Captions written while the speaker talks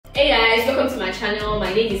Hey guys, welcome to my channel.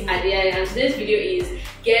 My name is Adeayo and today's video is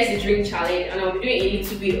Guess the Drink Challenge, and I'll be doing a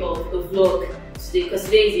little bit of a vlog today because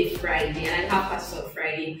today is a Friday and I have classes on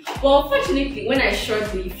Friday. But unfortunately, when I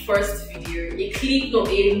shot the first video, a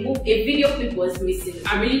video clip was missing.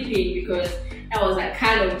 I'm really pained because that was like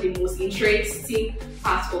kind of the most interesting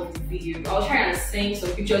part of the video. I'll try and send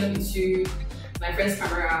some pictures into my friend's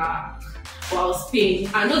camera while I was paying.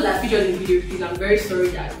 I know that pictures in the video, please. I'm very sorry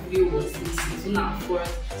that the video was missing. So now, of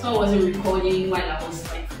course, someone wasn't recording while I was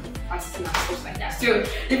like practicing and stuff like that. So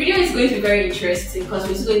the video is going to be very interesting because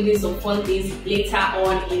we're still going to do some fun things later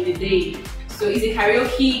on in the day. So it's a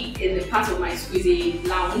karaoke in the part of my school, is a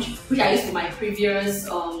lounge, which I used for my previous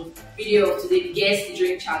video of today, the Guess the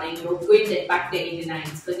Drink Challenge. We're going back there in the night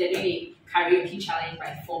because they're doing a karaoke challenge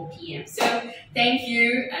by 4 p.m. So thank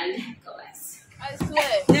you and God bless. I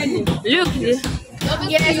swear. Look.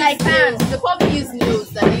 Yes, I can. They probably use nails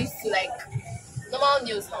that they used to like normal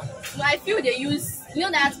nails now. So I feel they use, you know,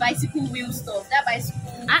 that bicycle wheel stuff. That bicycle.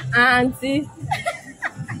 Auntie.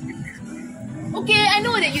 Okay, I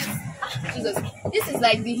know what they use. Jesus, this is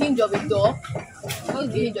like the hinge of a door. What's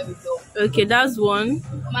the hinge of a door? Okay, that's one.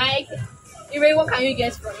 Mike, Ire, what can you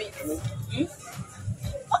guess from it?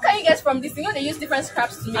 What can you guess from this? You know they use different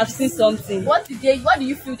scraps to make. I've seen something. What do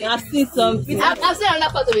you feel they I've use? seen something. I've seen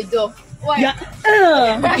another part of a door. Why?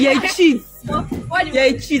 Yeah, you're a cheat. Why do you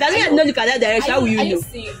You're a cheat. I think I don't look at that direction. How will you are know? you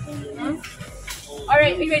seeing?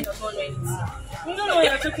 Alright, Ire does not know it. You don't know what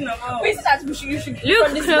you're talking about. Wait, that we should Look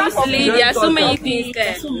from this back of closely. the- There are so many things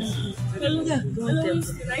there.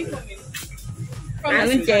 I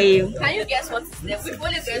will tell you. Can you guess what is there? We've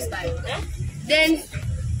only guessed that. Then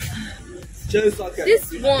this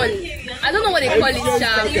one, I don't know what they call it,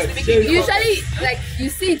 Sha. Usually, like you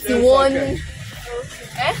see it in one.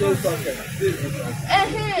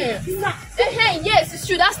 Yes, it's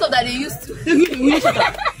true. That's stuff that they used to. This thing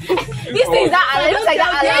is that it looks like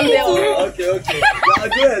that alarm bell. Okay. I'll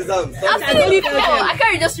do exam. I've seen it before. I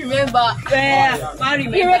can't just remember.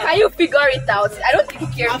 Ire, can you figure it out? I don't think you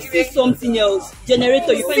care. I've seen something else.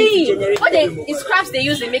 Generator. You find See, generator. what the scraps they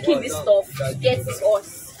use in making this stuff to get this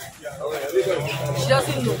horse. She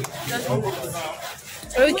doesn't know.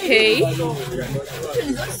 Okay.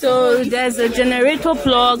 So there's a generator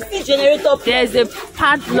plug. There's a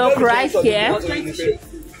padlock right here.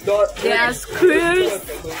 There are screws.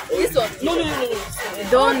 This one. No.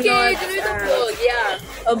 Donuts. Okay, generator plug, yeah.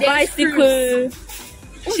 A bicycle.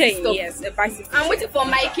 Chain. Stop. Yes, a bicycle. I'm waiting for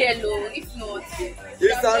Michael, though. If not,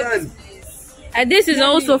 Yes, Alan. And this is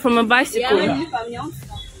also from a bicycle. okay,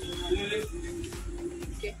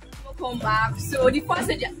 we'll come back. So the first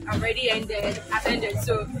stage already attended.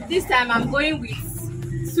 So this time I'm going with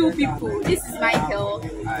 2 people. This is Michael.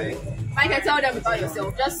 Hi. Michael, tell them about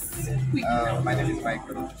yourself. Just quick. My name is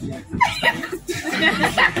Michael.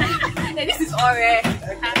 Then this is Ore.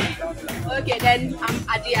 Okay, then I'm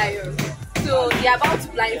Adeayo. So they're about to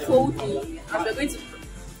blindfold me and we're going to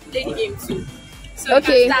play the game too. So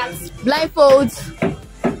Okay, blindfold.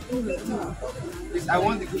 Please, I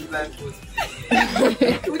want the good blindfold.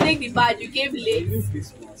 who take the badge? You gave late.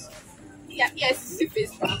 Yeah, yes, it's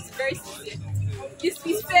face mask. Very sincere. It's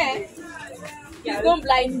fair. Yeah, don't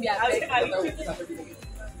blind me.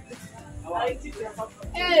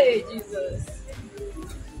 Hey, Jesus.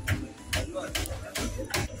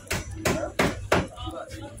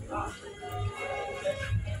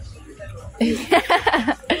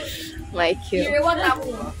 Michael. Ire, what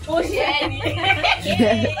happened? Oh, shit.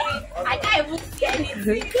 I can't even see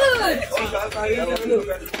anything. Good.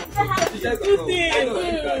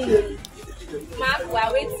 Mark,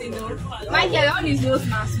 we're waiting. Michael, all these nose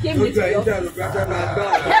masks. You came with your.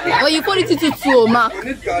 Oh, you put it into 2, Mark.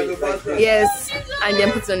 Yes, and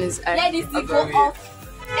then put it on his eye. Let this thing go off.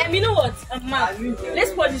 You know what? Mark,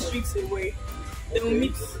 let's pour these tricks away. They will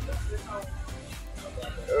mix.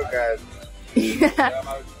 Oh, God.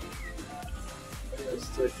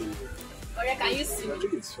 Alright, can you see me?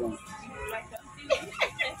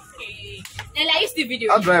 Then I used the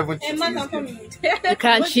video. How do I even cheat this game? You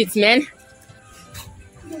can't cheat, man.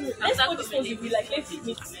 Let's pour this one away. Like, let's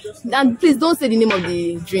mix. And please don't say the name of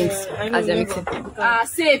the drinks as you're mixing.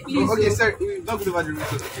 Say please. Okay, sir, we've not good about the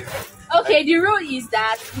routine. Okay, the rule is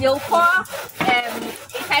that they'll pour a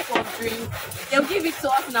type of drink. They'll give it to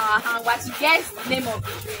us in our hand. What you guess the name of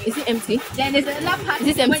the drink. Is it empty? Then there's another part Is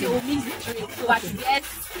it when empty? they will mix the drink. So what you guess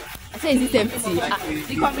I say, is it empty? the I'm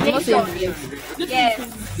not saying combination. empty. Yes.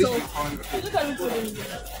 So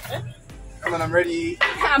Come on, I'm ready.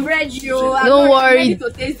 I'm ready, yo. I'm Don't not worry. ready to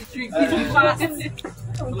taste the drink. Please be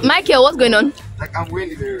fast. Michael, what's going on? Like, I'm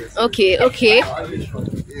winning the race. Okay. Yes,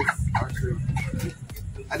 actually.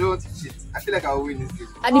 I don't want to cheat. I feel like I'll win this game.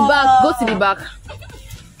 At the back, go to the back.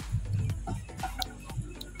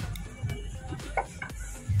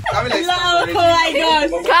 I mean, like, Oh my god.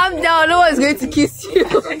 Calm down, no one's going to kiss you.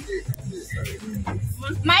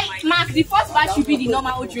 Mark, the first batch should be the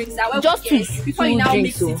normal drinks. Just two before you now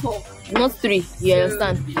drinks, mix it up. not 3. You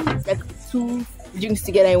understand? Like 2 drinks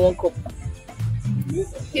together in 1 cup.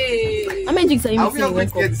 Hey. How many drinks are you Are mixing we in not 1 going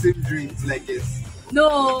to get cup? the same drinks like this?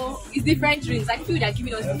 No, it's different drinks. I feel they're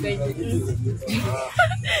giving us different drinks.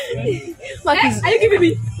 Mark is, Are you giving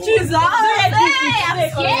me Jesus? I'm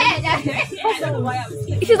scared.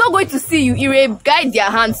 she's not going to see you. Ire, guide their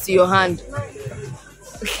hands to your hand.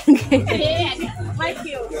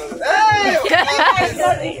 Michael. Hey!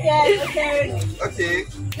 Okay. Okay.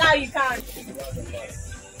 Now you can't.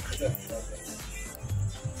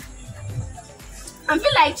 I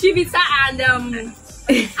feel like Chivita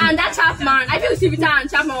and that Chapman. I feel Chivita and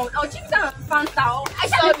Chapman. Oh, Chivita and Fanta. I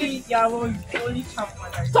should be Sorry, you're only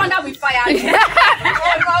Chapman. thunder with fire.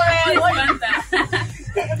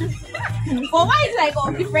 But why is like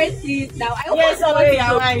on different things now? I hope Yes, I sorry,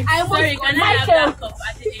 you're right. I Sorry, want can I have Michael. that cup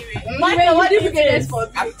at the Michael, what do you get for?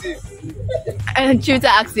 Active. And Twitter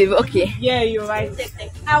active, okay. Yeah, you're right.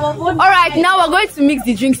 Alright, now we're going to mix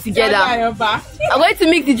the drinks together. You're back. I'm going to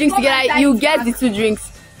mix the drinks together. You get the 2 drinks.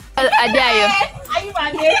 Adeayo. Are you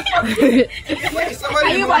ready? Wait,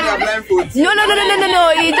 somebody remove their blindfolds. No,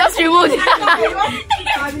 he just removed.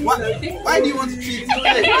 Why do you want to cheat?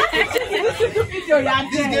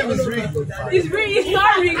 This game is rigged. It's really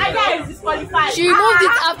sorry. I got disqualified. She removed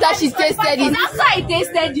it after she tasted it. After I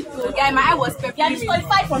tasted it, too, guy, my eye was You're peppering.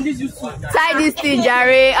 disqualified from this YouTube. Tie this thing,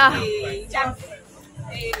 Jare. Ah. Hey,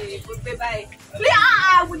 bye. You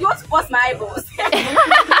want to bust my eyeballs?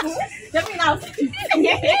 Let me now. This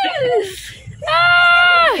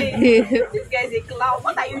guy is a clown.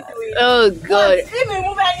 What are you doing? Oh God. If you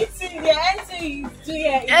move anything there, anything you do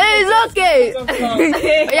here. It's okay.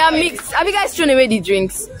 Yeah, mix. Have you guys thrown away the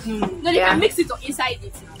drinks? No, you Yeah. can mix it inside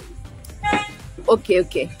it.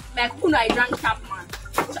 Okay. Like, who know I drank Chapman.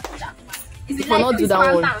 Is it If I not do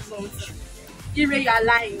that one. You are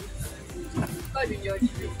lying. God will judge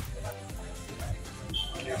you.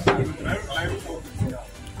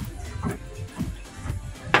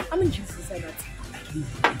 How many drinks inside that?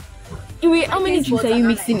 Wait, how many drinks are you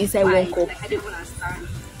mixing inside 1 cup? Like, I don't understand.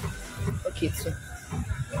 Okay, 2.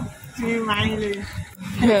 Smiling.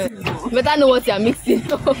 Better know what you are mixing.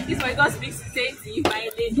 This one just mix the same thing. My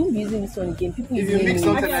lady. Don't be using this one again. People If using you mix it.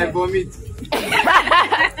 something, I vomit.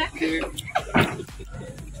 Okay.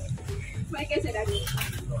 Like I said, I mean.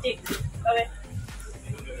 Okay.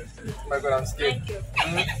 Oh my God, I'm scared. Thank you.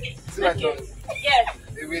 See my tongue. Yes.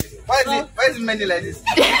 Hey, wait. Why is it many like this?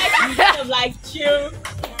 Kind of like chill.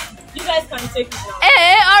 You guys can take it now.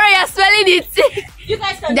 Hey, alright, you're smelling it. You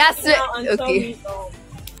guys can That's take it now and tell okay. me.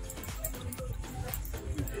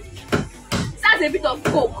 That's a bit of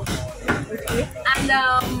coke. Okay. And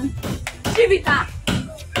Chivita.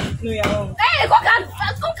 No, you're wrong. Hey, coke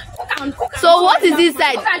and So what is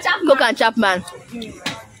inside? Coke and Chapman.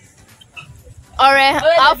 Alright,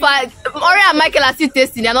 how far? Alright and Michael are still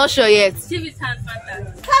tasting. They're not sure yet. Chivita and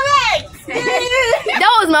Fanta. Correct!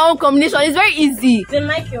 That was my own combination. It's very easy. Then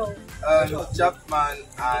Michael. Chapman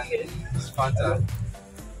and Fanta.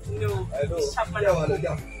 No. Chapman.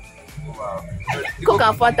 Oh, wow. Coke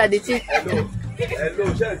and Fanta, they cheat. Then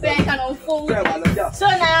I can unfold. So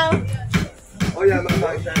now,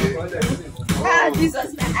 Ah,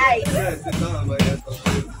 Jesus, my eyes.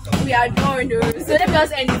 We are done. So let me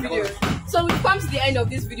just end the video. So we've come to the end of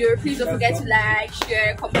this video. Please don't forget to like,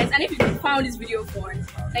 share, comment, and if you found this video fun,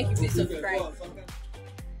 thank you. Please subscribe.